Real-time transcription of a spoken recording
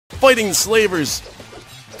fighting the slavers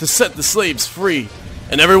to set the slaves free.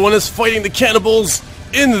 And everyone is fighting the cannibals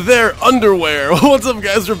in their underwear. What's up,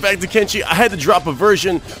 guys? We're back to Kenshi. I had to drop a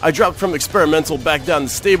version. I dropped from experimental back down to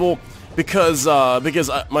stable because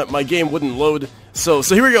my game wouldn't load. So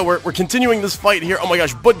here we go. We're continuing this fight here. Oh my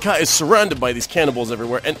gosh, Budkai is surrounded by these cannibals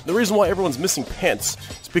everywhere. And the reason why everyone's missing pants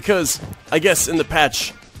is because, I guess, in the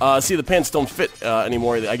patch, see, the pants don't fit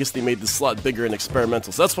anymore. I guess they made the slot bigger in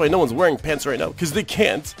experimental. So that's why no one's wearing pants right now, because they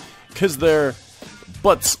can't, because their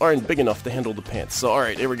butts aren't big enough to handle the pants. So,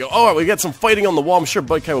 alright, here we go. Alright, we got some fighting on the wall. I'm sure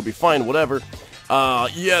Budkai will be fine, whatever.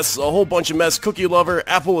 Yes, a whole bunch of mess. Cookie Lover,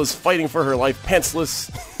 Apple is fighting for her life, pantsless,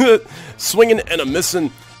 swinging and a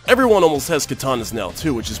missing. Everyone almost has katanas now,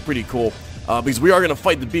 too, which is pretty cool. Because we are going to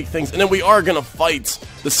fight the big things, and then we are going to fight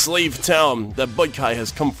the slave town that Budkai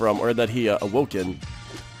has come from, or that he awoke in.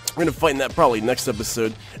 We're going to fight in that probably next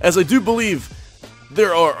episode, as I do believe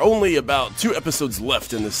there are only about 2 episodes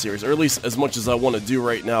left in this series, or at least as much as I want to do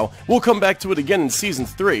right now. We'll come back to it again in Season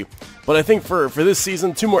 3, but I think for this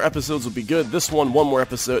season, 2 more episodes will be good. This one more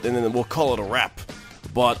episode, and then we'll call it a wrap.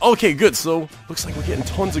 But, okay, good, so looks like we're getting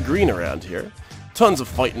tons of green around here. Tons of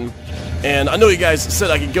fighting, and I know you guys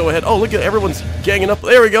said I could go ahead. Oh, look at everyone's ganging up.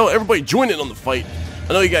 There we go, everybody join in on the fight.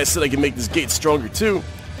 I know you guys said I could make this gate stronger too,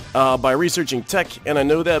 by researching tech, and I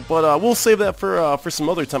know that, but we'll save that for some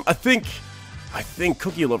other time. I think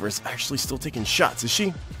Cookie Lover is actually still taking shots. Is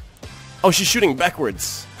she? Oh, she's shooting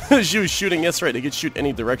backwards. She was shooting. That's right. They could shoot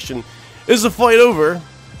any direction. Is the fight over?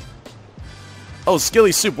 Oh,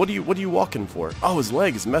 Skilly Soup. What are you walking for? Oh, his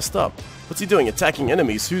leg is messed up. What's he doing? Attacking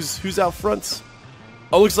enemies. Who's out front?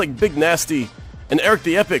 Oh, looks like Big Nasty and Eric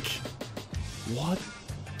the Epic. What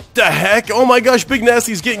the heck? Oh my gosh, Big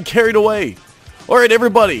Nasty's getting carried away. All right,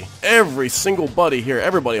 everybody. Every single buddy here.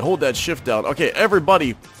 Everybody, hold that shift down. Okay,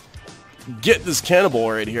 everybody. Get this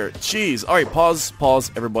cannibal right here. Jeez. Alright,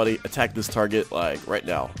 pause, everybody. Attack this target, like, right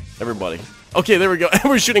now. Everybody. Okay, there we go.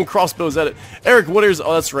 We're shooting crossbows at it. Eric Witters,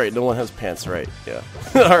 oh, that's right. No one has pants, right? Yeah.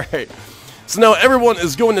 Alright. So now everyone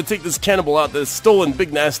is going to take this cannibal out. This stolen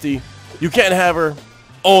Big Nasty. You can't have her.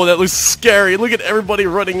 Oh, that looks scary. Look at everybody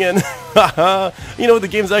running in. You know, the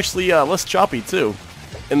game's actually less choppy, too.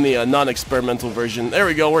 In the non-experimental version. There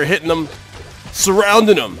we go. We're hitting them.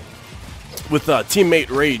 Surrounding them. With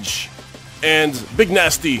teammate Rage. And Big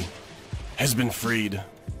Nasty has been freed.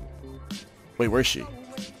 Wait, where's she?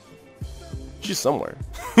 She's somewhere.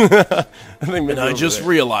 I just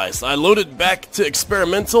realized I loaded back to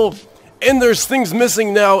experimental, and there's things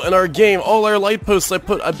missing now in our game. All our light posts I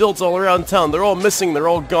built all around town, they're all missing. They're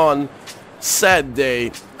all gone. Sad day.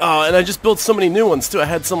 And I just built so many new ones too. I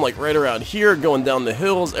had some like right around here, going down the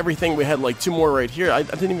hills. Everything. We had like 2 more right here. I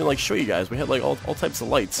didn't even like show you guys. We had like all types of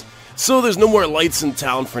lights. So there's no more lights in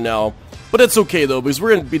town for now. But it's okay though, because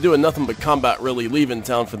we're going to be doing nothing but combat really, leaving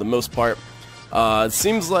town for the most part. It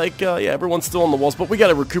seems like, yeah, everyone's still on the walls, but we got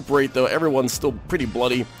to recuperate though. Everyone's still pretty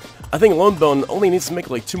bloody. I think Lone Bone only needs to make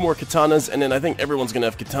like 2 more katanas, and then I think everyone's going to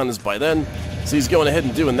have katanas by then. So he's going ahead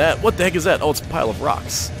and doing that. What the heck is that? Oh, it's a pile of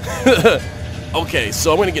rocks. Okay,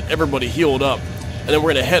 so I'm going to get everybody healed up, and then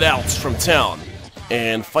we're going to head out from town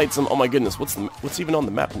and fight some, oh my goodness, what's even on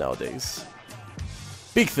the map nowadays?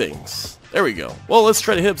 Big things. There we go. Well, let's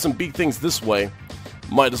try to hit up some big things this way.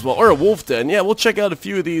 Might as well. Or a wolf den. Yeah, we'll check out a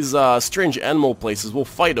few of these strange animal places. We'll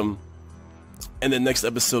fight them. And then next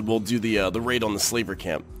episode, we'll do the raid on the slaver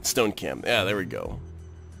camp. Stone camp. Yeah, there we go.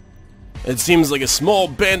 It seems like a small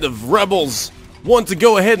band of rebels want to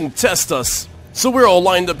go ahead and test us. So we're all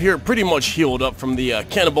lined up here, pretty much healed up from the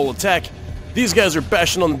cannibal attack. These guys are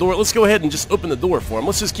bashing on the door. Let's go ahead and just open the door for them.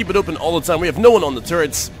 Let's just keep it open all the time. We have no one on the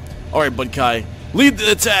turrets. Alright, Budkai. Lead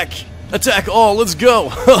the attack! Attack all, let's go!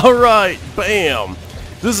 Alright, bam!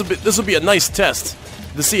 This will be a nice test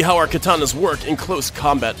to see how our katanas work in close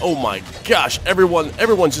combat. Oh my gosh,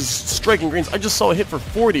 everyone's just striking greens. I just saw a hit for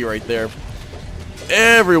 40 right there.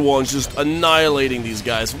 Everyone's just annihilating these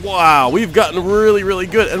guys. Wow, we've gotten really, really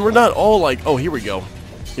good. And we're not all like, oh, here we go.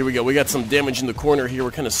 Here we go, we got some damage in the corner here.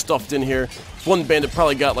 We're kind of stuffed in here. One bandit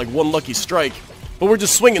probably got like 1 lucky strike. But we're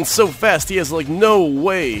just swinging so fast, he has like no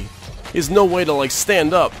way. He has no way to like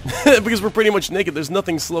stand up. Because we're pretty much naked, there's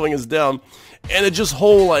nothing slowing us down. And it just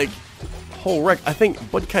whole wreck. I think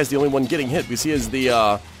Budkai's the only one getting hit because he has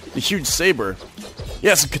the huge saber.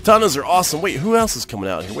 Yeah, so katanas are awesome. Wait, who else is coming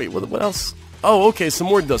out here? Wait, what else? Oh, okay, some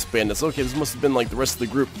more dust bandits. Okay, this must have been like the rest of the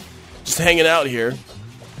group just hanging out here.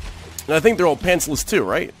 And I think they're all pantsless too,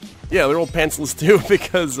 right? Yeah, they're all pantsless too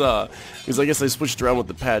because I guess I switched around with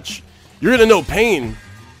the patch. You're gonna know pain.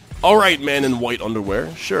 Alright, man in white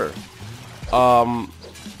underwear. Sure.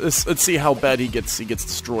 Let's see how bad he gets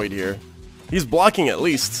destroyed here. He's blocking at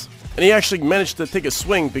least. And he actually managed to take a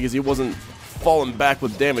swing because he wasn't falling back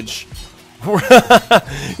with damage.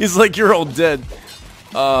 He's like, you're all dead.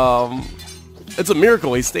 It's a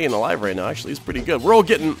miracle he's staying alive right now. Actually, he's pretty good. We're all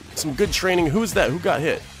getting some good training. Who's that? Who got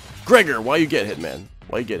hit? Gregor, why you get hit, man?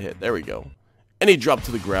 Why you get hit? There we go. And he dropped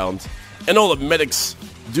to the ground. And all the medics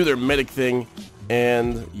do their medic thing.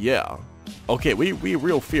 And yeah. Okay, we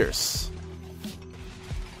real fierce.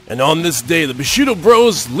 And on this day, the Bushido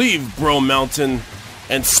Bros leave Bro Mountain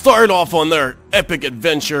and start off on their epic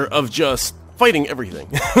adventure of just fighting everything.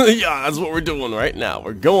 Yeah, that's what we're doing right now.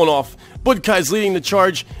 We're going off. Budkai's leading the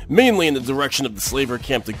charge, mainly in the direction of the slaver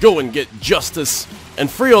camp to go and get justice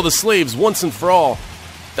and free all the slaves once and for all.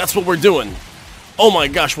 That's what we're doing. Oh my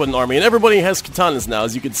gosh, what an army. And everybody has katanas now,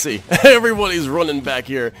 as you can see. Everybody's running back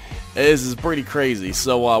here. This is pretty crazy.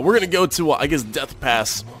 So we're going to go to, I guess, Death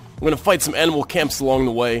Pass. We're going to fight some animal camps along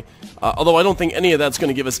the way. Although I don't think any of that's going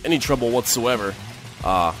to give us any trouble whatsoever.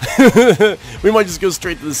 We might just go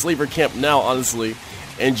straight to the slaver camp now, honestly,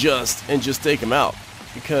 and just take him out.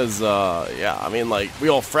 Because, yeah, I mean, like, we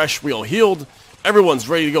all fresh, we all healed. Everyone's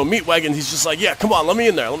ready to go. Meat Wagon, he's just like, yeah, come on, let me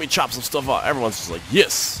in there. Let me chop some stuff out. Everyone's just like,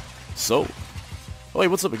 yes. So, oh, wait,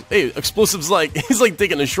 what's up? Hey, Explosive's like, he's like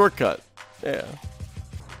taking a shortcut. Yeah.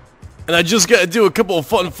 And I just got to do a couple of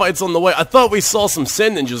fun fights on the way. I thought we saw some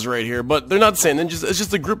sand ninjas right here, but they're not sand ninjas. It's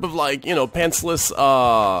just a group of, like, you know, pantsless,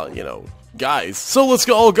 you know, guys. So let's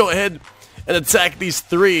all go ahead and attack these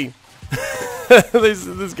three.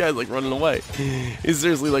 This guy's like running away. He's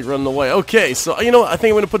seriously like running away. Okay, so you know what? I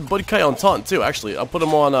think I'm gonna put Budkai on taunt too. Actually, I'll put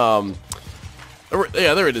him on.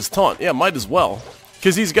 Yeah, there it is, taunt. Yeah, might as well,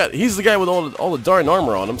 because he's the guy with all the darn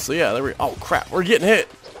armor on him. So yeah, there we. Oh crap, we're getting hit.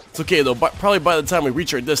 It's okay though. Probably by the time we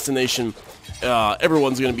reach our destination,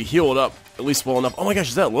 everyone's gonna be healed up at least well enough. Oh my gosh,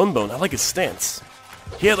 is that Lone Bone? I like his stance.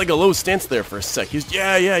 He had like a low stance there for a sec. He's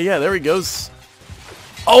yeah. There he goes.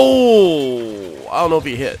 Oh, I don't know if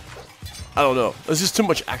he hit. I don't know. There's just too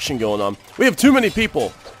much action going on. We have too many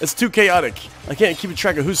people. It's too chaotic. I can't keep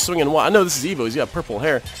track of who's swinging what. I know this is Evo. He's got purple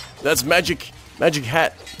hair. That's Magic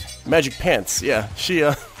Hat, Magic Pants. Yeah,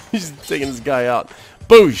 she's taking this guy out.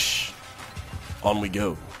 Boosh. On we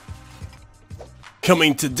go.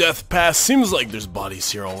 Coming to Death Pass. Seems like there's bodies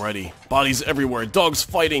here already. Bodies everywhere. Dogs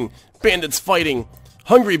fighting. Bandits fighting.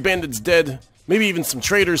 Hungry bandits dead. Maybe even some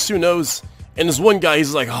traitors. Who knows? And there's one guy.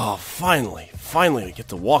 He's like, oh, finally we get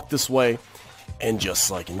to walk this way and just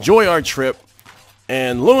like enjoy our trip.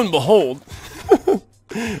 And lo and behold,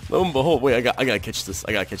 wait, I gotta catch this.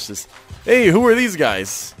 Hey, who are these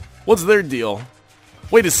guys? What's their deal?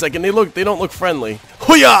 Wait a second, they don't look friendly.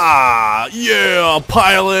 Hoo-yah! Yeah,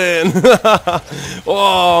 pile in.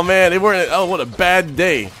 Oh man, they weren't. Oh, what a bad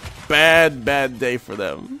day. Bad day for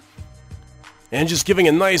them. And just giving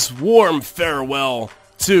a nice warm farewell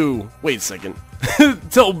to. Wait a second.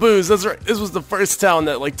 Tell Booze, that's right. This was the first town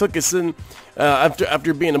that like took us in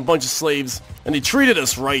after being a bunch of slaves, and they treated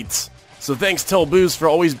us right. So thanks, Tell Booze, for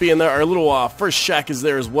always being there. Our little first shack is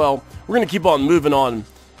there as well. We're gonna keep on moving on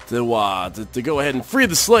to go ahead and free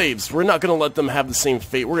the slaves. We're not gonna let them have the same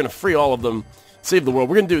fate. We're gonna free all of them, save the world.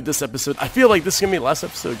 We're gonna do it this episode. I feel like this is gonna be the last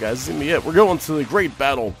episode, guys. This is gonna be it. We're going to the great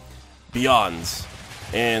battle beyond.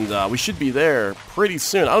 And we should be there pretty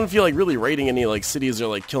soon. I don't feel like really raiding any like cities or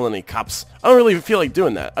like killing any cops. I don't really feel like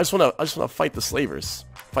doing that. I just wanna fight the slavers,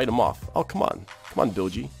 fight them off. Oh come on,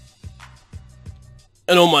 Bilgy.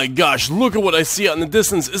 And oh my gosh, look at what I see out in the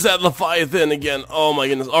distance. Is that Leviathan again? Oh my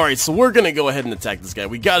goodness. All right, so we're gonna go ahead and attack this guy.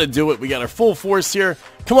 We got to do it. We got our full force here.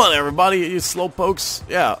 Come on, everybody, you slowpokes.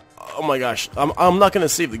 Yeah. Oh my gosh, I'm not gonna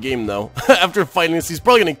save the game though. After fighting this, he's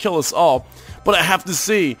probably gonna kill us all. But I have to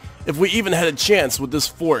see if we even had a chance with this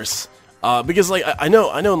force, because like I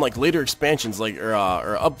know in like later expansions like or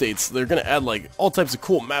updates, they're gonna add like all types of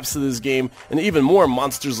cool maps to this game and even more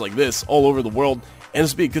monsters like this all over the world. And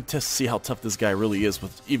this would be a good test to see how tough this guy really is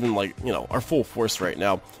with even like our full force right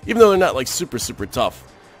now, even though they're not like super tough.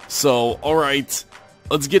 So all right,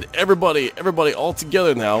 let's get everybody all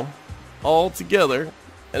together now, all together,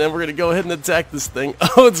 and then we're gonna go ahead and attack this thing.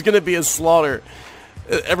 Oh, it's gonna be a slaughter.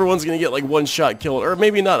 Everyone's gonna get like one shot killed, or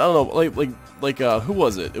maybe not. I don't know. Like who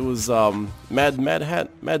was it? It was Mad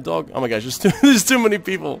Dog. Oh my gosh, there's too many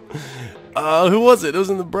people. Who was it? It was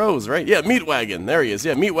in the Bros, right? Yeah, Meat Wagon. There he is.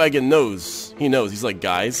 Yeah, Meat Wagon knows. He knows. He's like,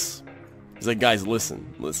 guys. He's like, guys,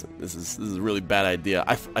 listen. This is a really bad idea.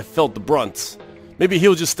 I felt the brunt. Maybe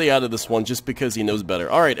he'll just stay out of this one just because he knows better.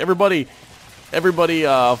 All right, everybody,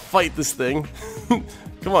 fight this thing.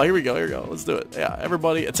 Come on, here we go. Let's do it. Yeah,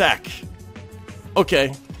 everybody, attack.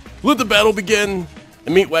 Okay, let the battle begin,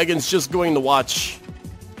 and Meat Wagon's just going to watch.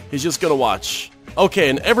 He's just gonna watch. Okay,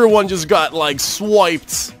 and everyone just got, like,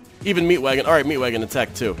 swiped Even Meat Wagon. Alright, Meat Wagon,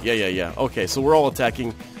 attack too. Yeah. Okay, so we're all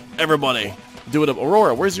attacking. Everybody. Do it up.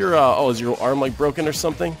 Aurora, where's your, is your arm, like, broken or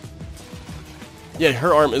something? Yeah,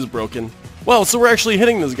 her arm is broken. Well, so we're actually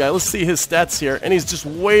hitting this guy. Let's see his stats here. And he's just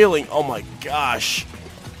wailing. Oh my gosh.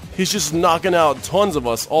 He's just knocking out tons of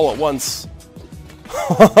us all at once.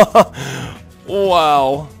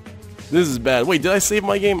 Wow. This is bad. Wait, did I save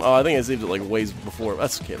my game? Oh, I think I saved it like ways before.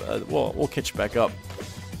 That's okay. We'll catch back up.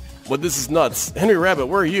 But this is nuts. Henry Rabbit,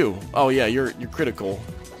 where are you? Oh yeah, you're critical.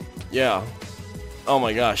 Yeah. Oh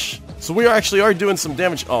my gosh. So we actually are doing some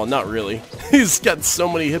damage. Oh, not really. He's got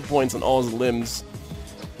so many hit points on all his limbs.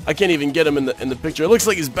 I can't even get him in the picture. It looks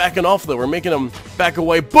like he's backing off though. We're making him back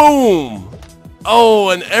away. Boom! Oh,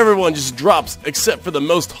 and everyone just drops except for the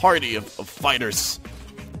most hardy of fighters.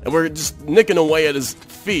 And we're just nicking away at his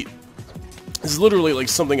feet. This is literally like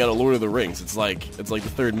something out of Lord of the Rings. It's like the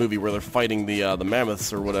third movie where they're fighting the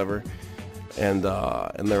mammoths or whatever, and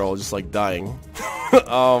they're all just like dying.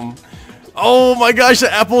 Oh my gosh,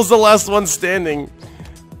 Apple's the last one standing.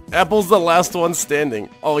 Apple's the last one standing.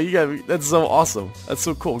 Oh, you got, that's so awesome. That's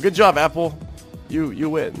so cool. Good job, Apple. You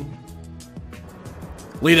win.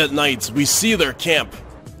 Late at night, we see their camp.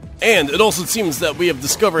 And it also seems that we have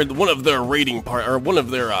discovered one of their raiding one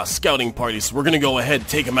of their scouting parties. So we're gonna go ahead,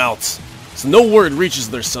 take them out. So no word reaches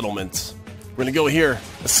their settlement. We're gonna go here,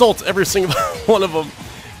 assault every single one of them.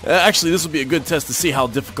 Actually, this would be a good test to see how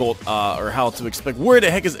difficult or how to expect. Where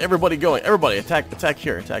the heck is everybody going? Everybody, attack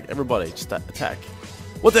here, attack everybody, just attack.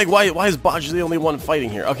 What the heck? Why is Bodge the only one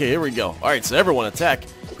fighting here? Okay, here we go. All right, so everyone attack.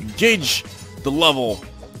 Gauge the level,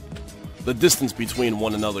 the distance between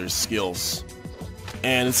one another's skills.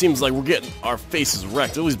 And it seems like we're getting our faces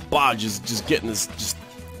wrecked. At least Bodge is just getting this just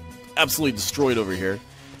absolutely destroyed over here.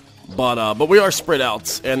 But we are spread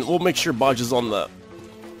out, and we'll make sure Bodge is on the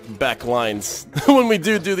back lines. When we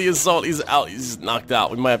do the assault, he's out. He's knocked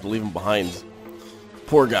out. We might have to leave him behind.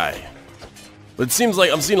 Poor guy. But it seems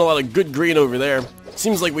like I'm seeing a lot of good green over there.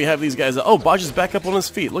 Seems like we have these guys. Oh, Bodge is back up on his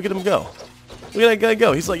feet. Look at him go. Look at that guy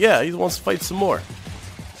go. He's like, yeah, he wants to fight some more.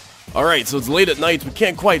 Alright, so it's late at night. We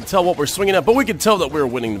can't quite tell what we're swinging at, but we can tell that we're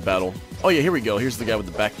winning the battle. Oh yeah, here we go. Here's the guy with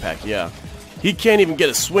the backpack, yeah. He can't even get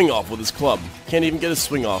a swing off with his club. Can't even get a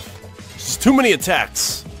swing off. There's just too many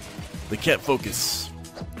attacks. They can't focus.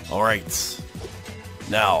 Alright.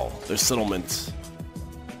 Now, their settlement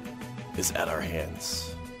is at our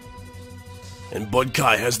hands. And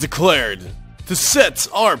Budkai has declared to set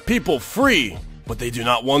our people free, but they do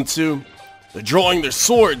not want to. They're drawing their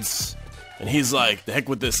swords. And he's like, the heck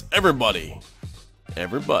with this, everybody,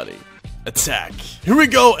 attack. Here we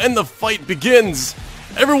go, and the fight begins.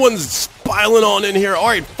 Everyone's piling on in here.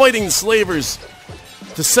 Alright, fighting the slavers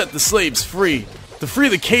to set the slaves free, to free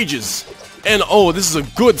the cages. And oh, this is a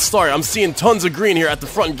good start. I'm seeing tons of green here at the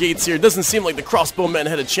front gates here. It doesn't seem like the crossbowmen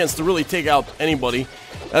had a chance to really take out anybody.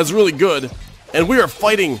 That's really good. And we are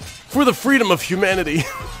fighting for the freedom of humanity.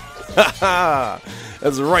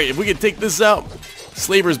 That's right, if we could take this out,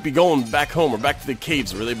 slavers be going back home or back to the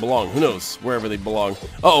caves where they belong. Who knows? Wherever they belong.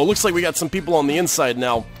 Uh-oh, looks like we got some people on the inside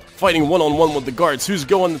now fighting one-on-one with the guards. Who's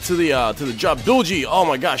going to the job? Bilgy! Oh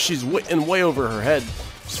my gosh, she's in way over her head.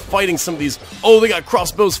 She's fighting some of these. Oh, they got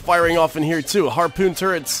crossbows firing off in here too. Harpoon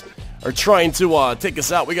turrets are trying to take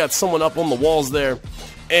us out. We got someone up on the walls there.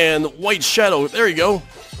 And White Shadow, there you go.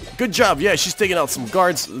 Good job. Yeah, she's taking out some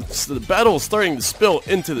guards. The battle is starting to spill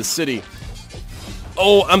into the city.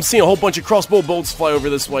 Oh, I'm seeing a whole bunch of crossbow bolts fly over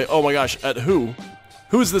this way. Oh my gosh, at who?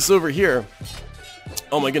 Who's this over here?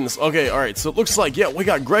 Oh my goodness. Okay, alright, so it looks like, yeah, we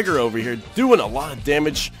got Gregor over here doing a lot of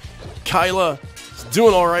damage. Kyla is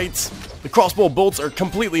doing alright. The crossbow bolts are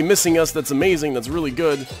completely missing us. That's amazing. That's really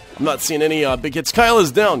good. I'm not seeing any big hits.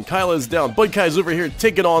 Kyla's down. Kyla's down. Budkai's over here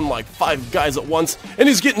taking on like 5 guys at once, and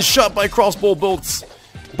he's getting shot by crossbow bolts.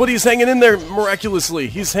 But he's hanging in there miraculously.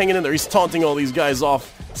 He's hanging in there. He's taunting all these guys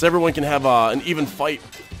off so everyone can have an even fight.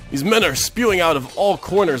 These men are spewing out of all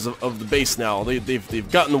corners of the base now.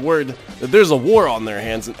 They've gotten the word that there's a war on their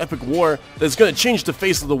hands, an epic war that's going to change the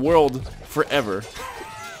face of the world forever.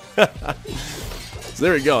 So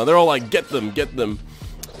there we go. They're all like, get them, get them.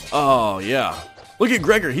 Oh, yeah. Look at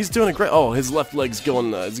Gregor. He's doing a great... Oh, his left leg's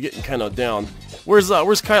going... is getting kind of down. Where's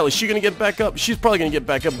Kylie? Is she gonna get back up? She's probably gonna get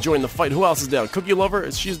back up and join the fight. Who else is down? Cookie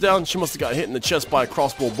Lover? She's down. She must have got hit in the chest by a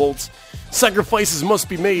crossbow bolts. Sacrifices must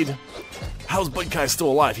be made. How's Budkai still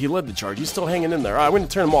alive? He led the charge. He's still hanging in there. Alright, I'm gonna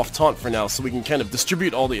turn him off taunt for now so we can kind of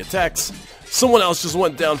distribute all the attacks. Someone else just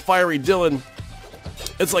went down. Fiery Dylan.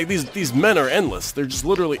 It's like these men are endless. They're just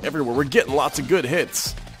literally everywhere. We're getting lots of good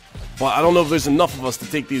hits. But I don't know if there's enough of us to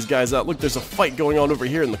take these guys out. Look, there's a fight going on over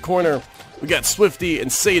here in the corner. We got Swifty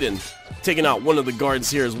and Satan taking out one of the guards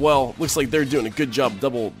here as well. Looks like they're doing a good job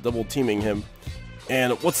double teaming him.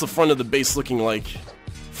 And what's the front of the base looking like?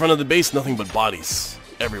 Front of the base, nothing but bodies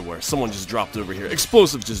everywhere. Someone just dropped over here.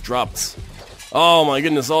 Explosives just dropped. Oh my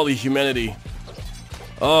goodness, all the humanity.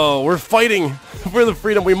 Oh, we're fighting for the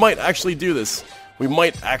freedom. We might actually do this. We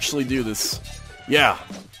might actually do this. Yeah,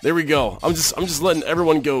 there we go. I'm just letting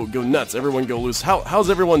everyone go nuts. Everyone go loose. How's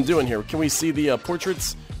everyone doing here? Can we see the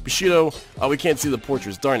portraits? Bushido. Oh, we can't see the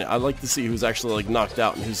portraits. Darn it. I'd like to see who's actually like knocked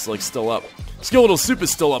out and who's like still up. Skeletal Soup is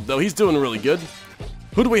still up though. He's doing really good.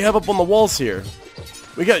 Who do we have up on the walls here?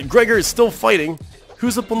 We got Gregor is still fighting.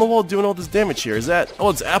 Who's up on the wall doing all this damage here? Is that... Oh,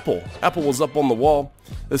 it's Apple. Apple was up on the wall.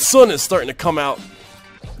 The sun is starting to come out.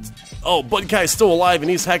 Oh, Budkai is still alive, and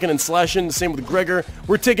he's hacking and slashing. Same with Gregor.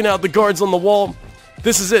 We're taking out the guards on the wall.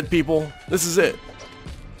 This is it, people. This is it.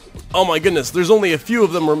 Oh my goodness, there's only a few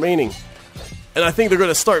of them remaining. And I think they're going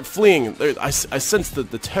to start fleeing. I sense the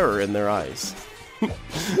terror in their eyes.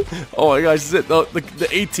 Oh my gosh, this is it. The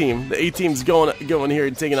A-team. The A-team's going here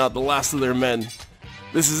and taking out the last of their men.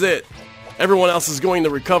 This is it. Everyone else is going to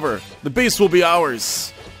recover. The base will be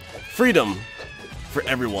ours. Freedom for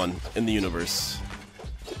everyone in the universe.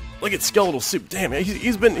 Look at Skeletal Soup. Damn,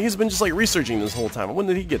 he's been just like researching this whole time. When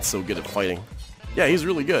did he get so good at fighting? Yeah, he's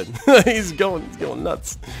really good. he's going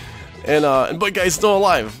nuts. And Budkai's still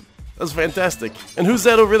alive. That's fantastic. And who's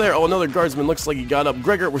that over there? Oh, another guardsman. Looks like he got up.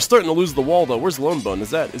 Gregor, we're starting to lose the wall though. Where's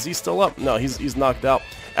Lonebone? Is he still up? No, he's knocked out.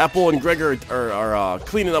 Apple and Gregor are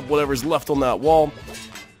cleaning up whatever's left on that wall.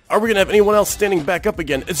 Are we going to have anyone else standing back up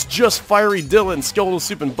again? It's just Fiery Dylan, Skeletal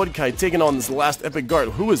Soup, and Budkai taking on this last epic guard.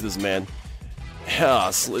 Who is this man?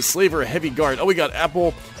 Slaver, Heavy Guard. Oh, we got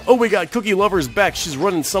Apple. Oh, we got Cookie Lover's back. She's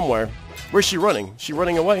running somewhere. Where's she running? She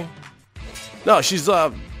running away? No, she's,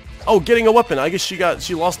 getting a weapon. I guess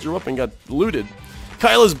she lost her weapon, got looted.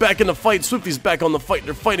 Kyla's back in the fight. Swifty's back on the fight.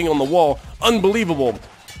 They're fighting on the wall. Unbelievable.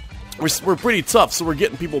 We're pretty tough, so we're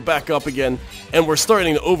getting people back up again, and we're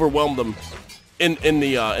starting to overwhelm them. In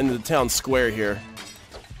the town square here.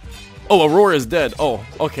 Oh, Aurora's dead. Oh,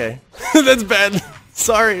 okay. That's bad.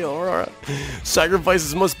 Sorry, Aurora.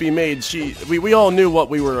 Sacrifices must be made. We all knew what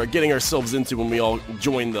we were getting ourselves into when we all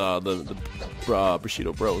joined the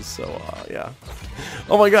Bushido Bros. So yeah.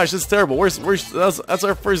 Oh my gosh, that's terrible. That's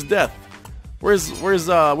our first death. Was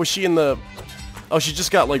she in the? Oh, she just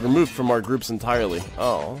got like removed from our groups entirely.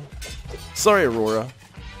 Oh, sorry, Aurora.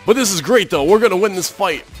 But this is great though. We're gonna win this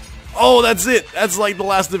fight. Oh, that's it. That's like the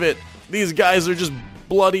last of it. These guys are just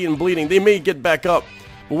bloody and bleeding. They may get back up,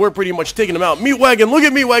 but we're pretty much taking them out. Meat Wagon, look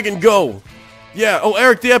at Meat Wagon go. Yeah, oh,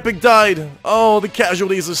 Eric the Epic died. Oh, the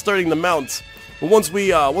casualties are starting to mount. But once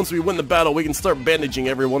we win the battle, we can start bandaging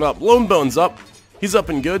everyone up. Lone Bone's up. He's up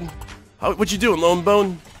and good. What you doing, Lone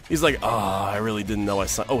Bone? He's like, I really didn't know I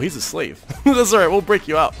saw. Oh, he's a slave. That's alright, we'll break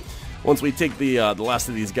you out. Once we take the last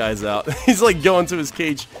of these guys out. He's like going to his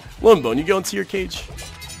cage. Lone Bone, you going to your cage?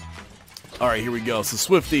 Alright, here we go. So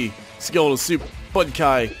Swifty, Skeletal Soup,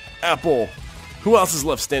 Budkai, Apple. Who else is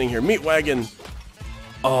left standing here? Meat Wagon.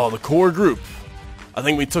 Oh, the core group. I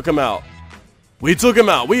think we took him out. We took him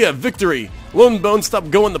out. We have victory. Lone Bone, stop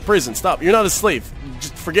going to prison. Stop. You're not a slave.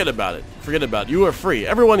 Just forget about it. Forget about it. You are free.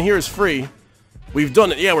 Everyone here is free. We've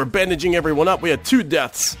done it. Yeah, we're bandaging everyone up. We had 2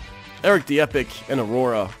 deaths. Eric the Epic and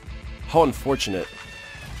Aurora. How unfortunate.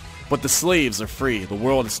 But the slaves are free. The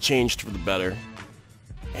world has changed for the better.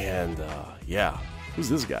 And, yeah. Who's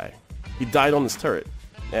this guy? He died on this turret.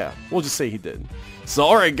 Yeah, we'll just say he did. So,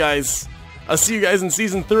 alright guys. I'll see you guys in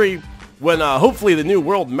Season 3 when, hopefully the new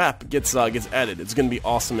world map gets added. It's gonna be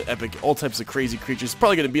awesome and epic. All types of crazy creatures. It's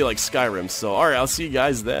probably gonna be like Skyrim. So, alright, I'll see you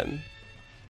guys then.